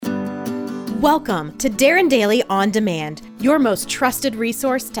Welcome to Darren Daily On Demand, your most trusted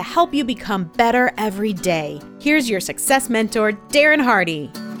resource to help you become better every day. Here's your success mentor, Darren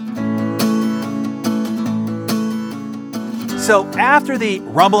Hardy. So after the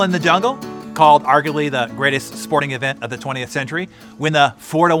Rumble in the Jungle, called arguably the greatest sporting event of the 20th century, when the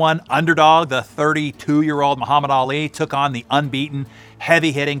 4-1 underdog, the 32-year-old Muhammad Ali, took on the unbeaten,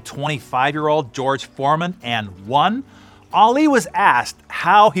 heavy-hitting 25-year-old George Foreman and won, Ali was asked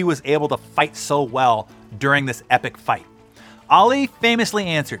how he was able to fight so well during this epic fight. Ali famously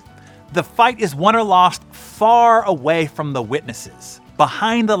answered, "The fight is won or lost far away from the witnesses,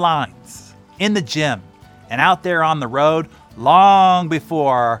 behind the lines, in the gym, and out there on the road long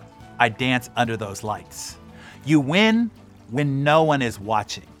before I dance under those lights. You win when no one is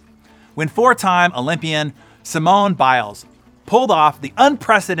watching." When four-time Olympian Simone Biles pulled off the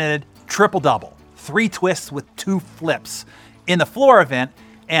unprecedented triple-double, 3 twists with 2 flips in the floor event,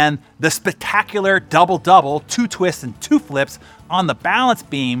 and the spectacular double-double, 2 twists and 2 flips on the balance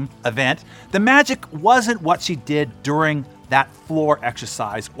beam event, the magic wasn't what she did during that floor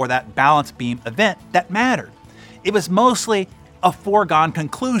exercise or that balance beam event that mattered. It was mostly a foregone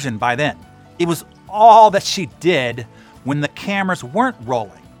conclusion by then. It was all that she did when the cameras weren't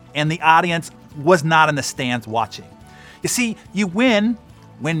rolling and the audience was not in the stands watching. You see, you win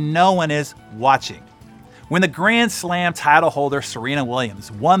when no one is watching. When the Grand Slam title holder Serena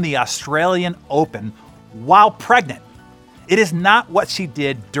Williams won the Australian Open while pregnant, it is not what she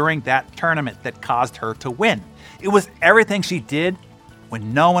did during that tournament that caused her to win. It was everything she did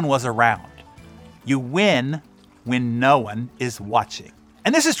when no one was around. You win when no one is watching.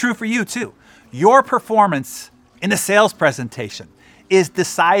 And this is true for you too. Your performance in a sales presentation is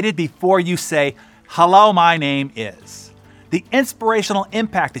decided before you say, "Hello, my name is." The inspirational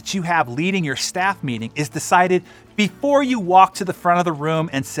impact that you have leading your staff meeting is decided before you walk to the front of the room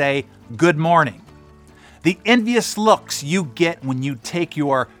and say, "Good morning." The envious looks you get when you take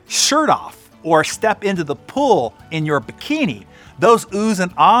your shirt off or step into the pool in your bikini, those oohs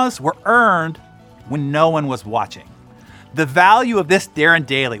and ahs were earned when no one was watching. The value of this Darren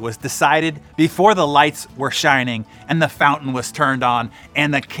Daily was decided before the lights were shining and the fountain was turned on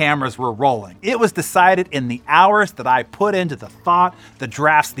and the cameras were rolling. It was decided in the hours that I put into the thought, the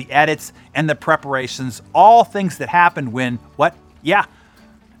drafts, the edits, and the preparations, all things that happened when,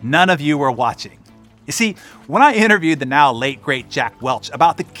 none of you were watching. You see, when I interviewed the now late great Jack Welch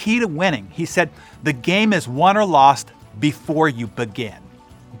about the key to winning, he said, "The game is won or lost before you begin,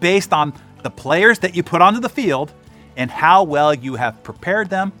 based on the players that you put onto the field and how well you have prepared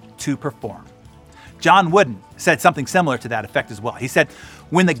them to perform." John Wooden said something similar to that effect as well. He said,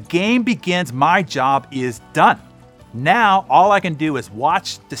 "When the game begins, my job is done. Now, all I can do is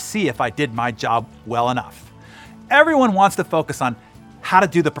watch to see if I did my job well enough." Everyone wants to focus on how to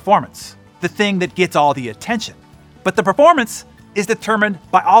do the performance, the thing that gets all the attention. But the performance is determined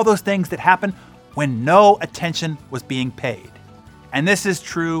by all those things that happen when no attention was being paid. And this is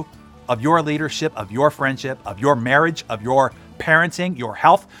true of your leadership, of your friendship, of your marriage, of your parenting, your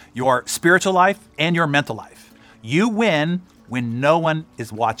health, your spiritual life, and your mental life. You win when no one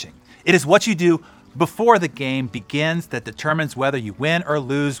is watching. It is what you do before the game begins that determines whether you win or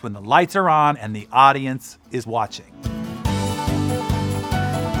lose when the lights are on and the audience is watching.